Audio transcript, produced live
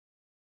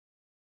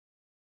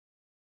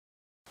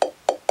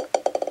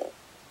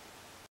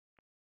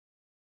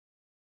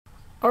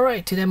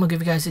Alright, today I'm going to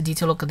give you guys a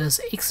detailed look at this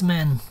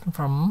X-Men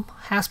from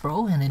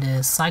Hasbro, and it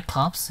is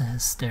Cyclops.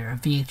 It's their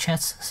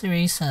VHS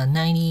series,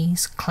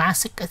 90s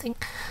classic, I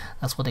think.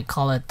 That's what they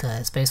call it.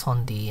 It's based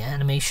on the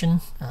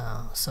animation,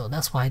 so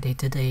that's why they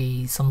did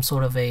some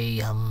sort of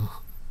a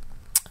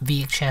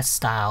VHS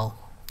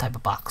style type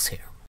of box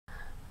here.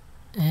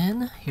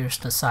 And here's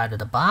the side of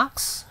the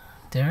box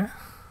there,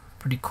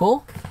 pretty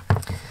cool.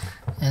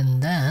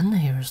 And then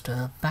here's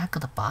the back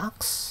of the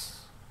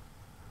box.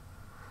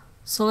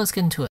 So let's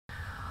get into it.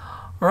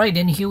 Alright,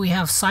 and here we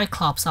have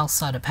Cyclops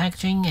outside the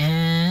packaging,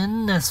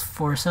 and as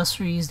for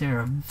accessories,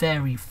 they're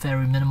very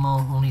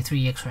minimal, only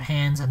 3 extra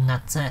hands and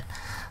that's it.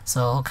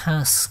 So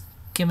kind of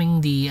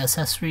skimming the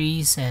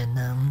accessories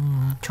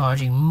and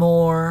charging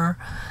more,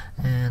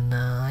 and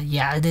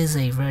yeah, it is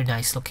a very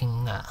nice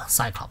looking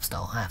Cyclops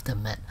though, I have to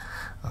admit.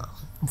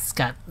 It's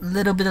got a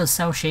little bit of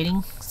cell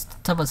shading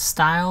type of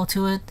style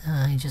to it.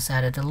 He just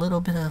added a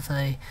little bit of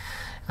a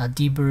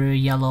deeper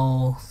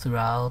yellow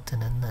throughout,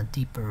 and then a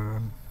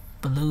deeper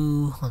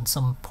blue on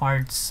some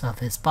parts of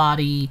his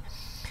body,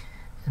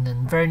 and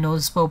then very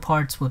noticeable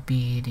parts would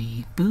be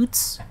the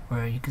boots,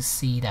 where you can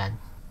see that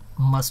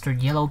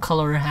mustard yellow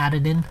color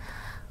added in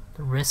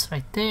the wrist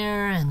right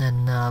there, and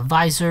then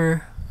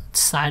visor,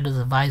 side of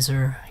the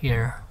visor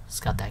here, it's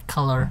got that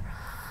color,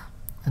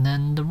 and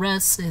then the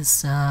rest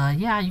is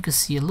yeah, you can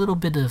see a little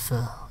bit of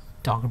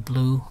darker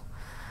blue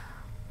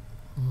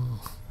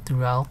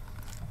throughout,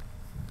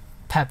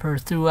 pepper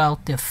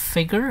throughout the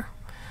figure,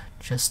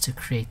 just to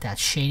create that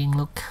shading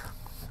look.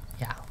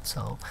 Yeah,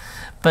 so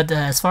but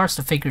as far as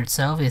the figure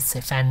itself, it's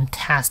a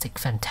fantastic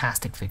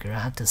figure, I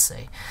have to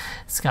say.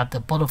 It's got the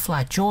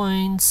butterfly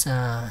joints,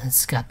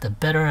 it's got the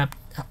better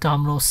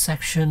abdominal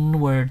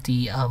section where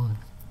the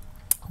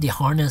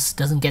harness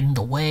doesn't get in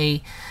the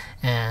way,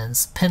 and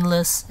it's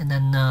pinless. And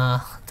then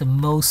the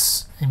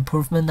most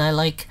improvement I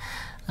like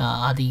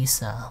are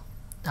these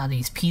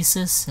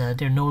pieces.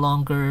 They're no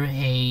longer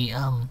a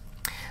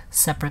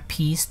separate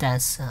piece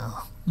that's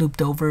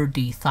looped over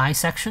the thigh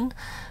section,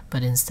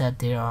 but instead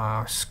they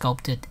are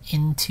sculpted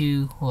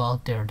into,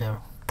 well, they're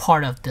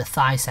part of the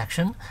thigh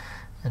section.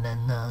 And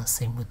then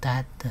same with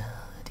that,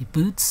 the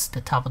boots,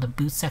 the top of the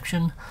boot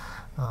section.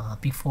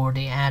 Before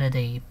they added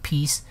a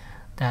piece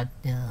that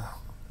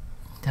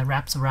that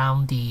wraps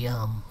around the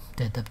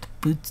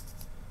boots,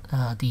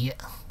 the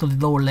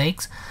lower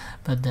legs,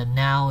 but then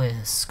now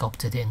is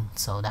sculpted in,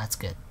 so that's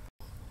good.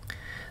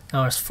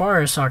 Now, as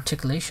far as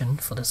articulation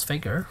for this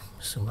figure,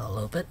 zoom out a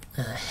little bit.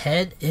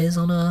 Head is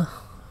on a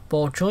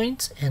ball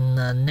joint, and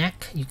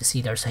neck, you can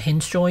see there's a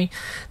hinge joint.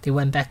 They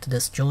went back to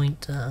this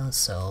joint,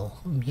 so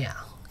yeah,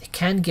 it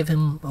can give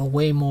him a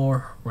way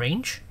more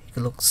range. You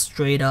can look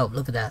straight up.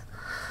 Look at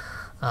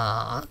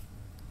that.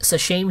 It's a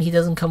shame he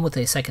doesn't come with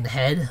a second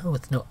head,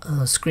 with no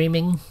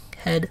screaming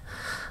head.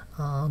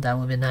 That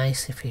would be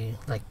nice if he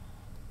like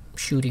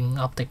shooting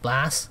optic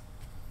blast,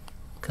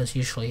 because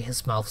usually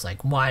his mouth's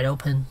like wide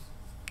open.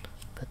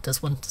 But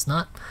this one does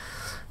not.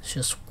 It's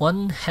just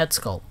one head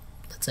sculpt.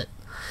 That's it.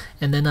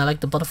 And then I like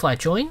the butterfly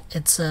joint.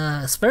 It's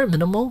very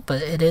minimal,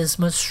 but it is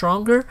much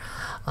stronger.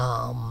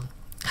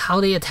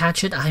 How they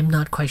attach it, I'm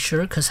not quite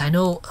sure, because I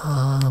know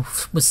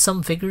with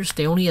some figures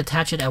they only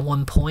attach it at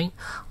one point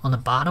on the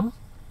bottom,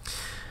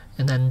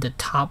 and then the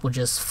top will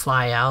just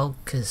fly out,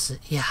 because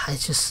yeah,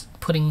 it's just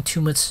putting too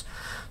much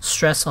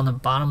stress on the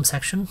bottom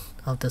section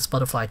of this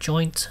butterfly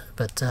joint.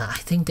 But I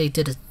think they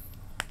did it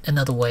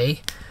another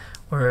way,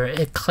 where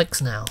it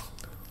clicks now,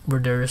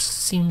 where there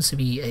seems to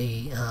be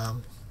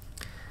a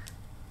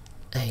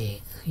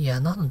yeah,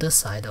 not on this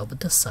side though, but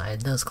this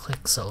side does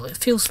click, so it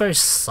feels very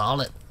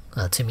solid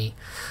to me.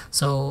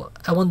 So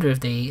I wonder if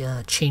they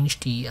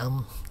changed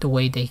the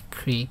way they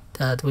create,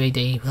 the way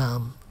they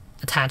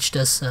attach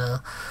this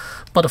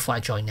butterfly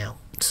joint now.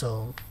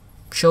 So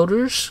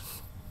shoulders,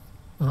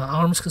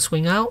 arms can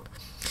swing out.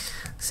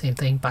 Same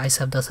thing,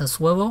 bicep does have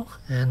swivel,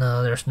 and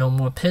there's no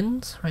more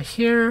pins right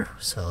here,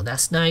 so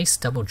that's nice.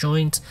 Double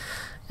joint,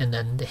 and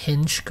then the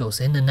hinge goes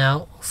in and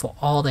out for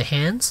all the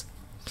hands.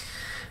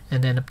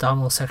 And then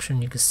abdominal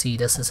section, you can see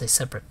this is a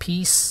separate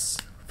piece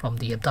from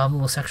the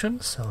abdominal section,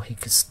 so he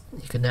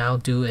can now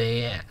do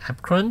a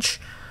ab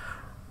crunch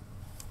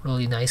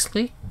really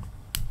nicely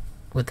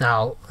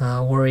without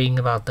worrying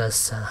about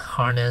this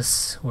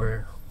harness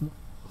where it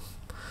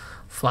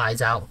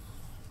flies out.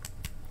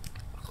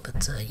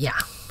 But yeah,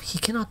 he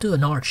cannot do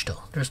an arch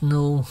though. There's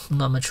not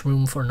much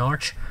room for an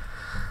arch,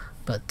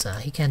 but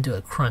he can do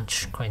a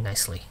crunch quite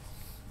nicely.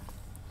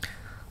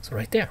 So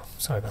right there,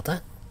 sorry about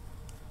that.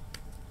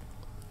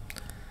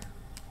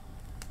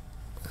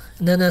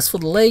 And then as for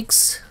the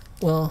legs,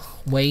 well,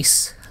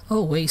 waist,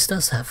 oh, waist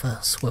does have a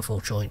swivel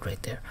joint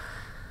right there.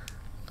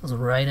 That's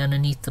right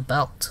underneath the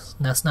belt.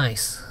 That's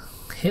nice,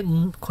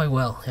 hidden quite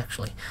well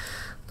actually.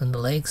 Then the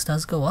legs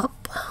does go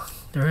up.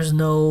 There's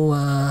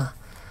no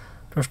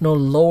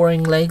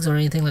lowering legs or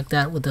anything like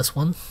that with this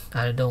one.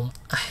 I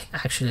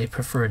actually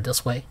prefer it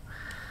this way.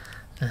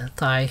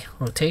 Thigh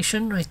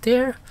rotation right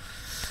there.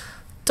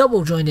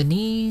 Double jointed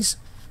knees.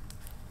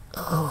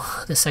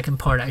 Oh, the second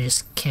part I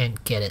just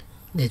can't get it.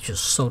 it's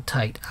just so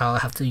tight. I'll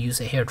have to use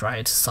a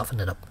hairdryer to soften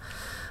it up.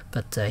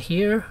 But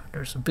here,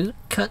 there's a boot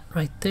cut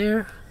right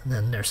there, and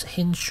then there's a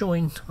hinge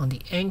joint on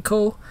the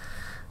ankle.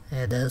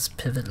 It does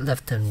pivot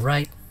left and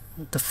right.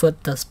 The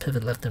foot does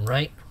pivot left and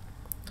right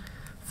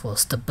for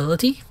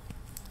stability.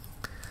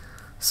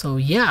 So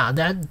yeah,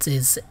 that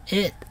is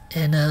it.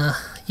 And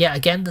yeah,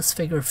 again, this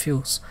figure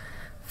feels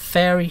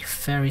very,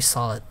 very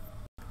solid.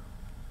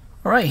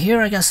 Alright,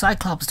 here I got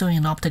Cyclops doing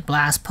an optic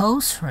blast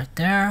pose right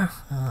there.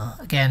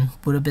 Again,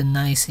 would have been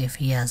nice if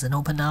he has an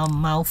open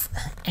mouth,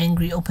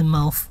 angry open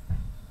mouth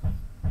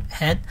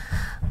head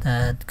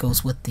that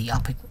goes with the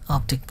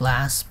optic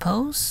blast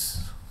pose.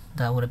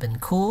 That would have been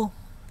cool.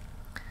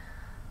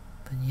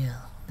 But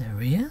yeah, there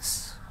he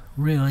is.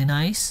 Really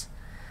nice.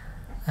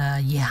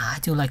 Yeah, I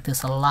do like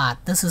this a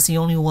lot. This is the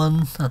only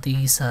one of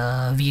these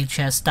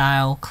VHS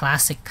style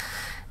classic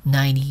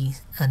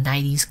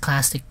 90s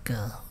classic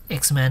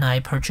X-Men I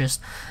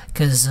purchased,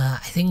 because I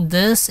think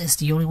this is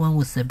the only one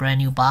with the brand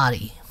new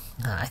body.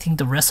 I think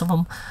the rest of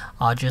them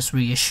are just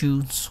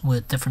reissues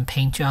with different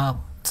paint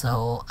job,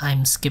 so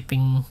I'm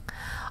skipping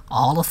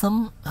all of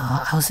them.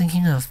 I was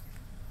thinking of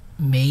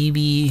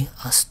maybe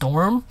a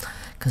Storm,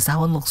 because that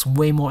one looks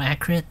way more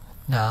accurate.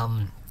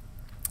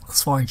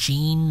 As far as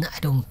Jean, I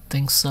don't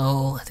think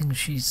so. I think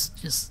she's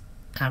just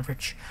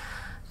average.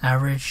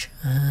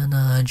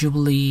 And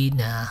Jubilee,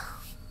 nah.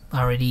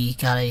 Already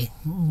got a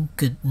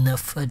good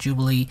enough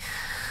Jubilee.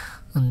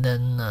 And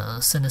then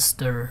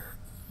Sinister,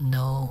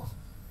 no.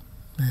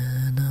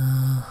 And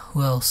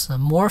who else?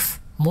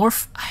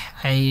 Morph,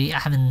 I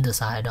haven't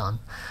decided on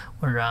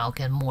whether I'll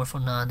get Morph or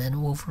not.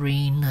 And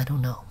Wolverine, I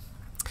don't know.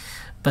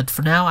 But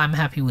for now, I'm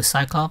happy with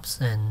Cyclops,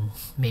 and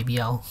maybe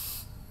I'll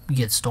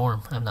get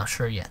Storm. I'm not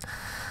sure yet.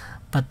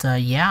 But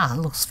yeah, it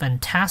looks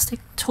fantastic.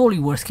 Totally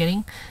worth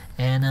getting.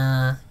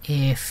 And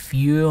if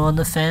you're on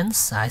the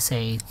fence, I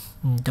say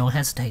don't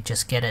hesitate,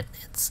 just get it.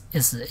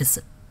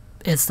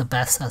 It's the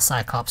best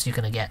Cyclops you're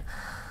gonna get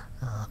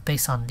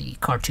based on the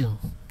cartoon.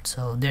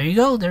 So there you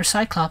go. There's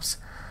Cyclops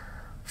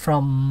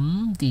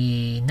from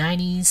the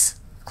 90s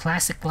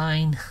classic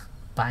line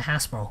by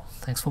Hasbro.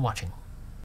 Thanks for watching.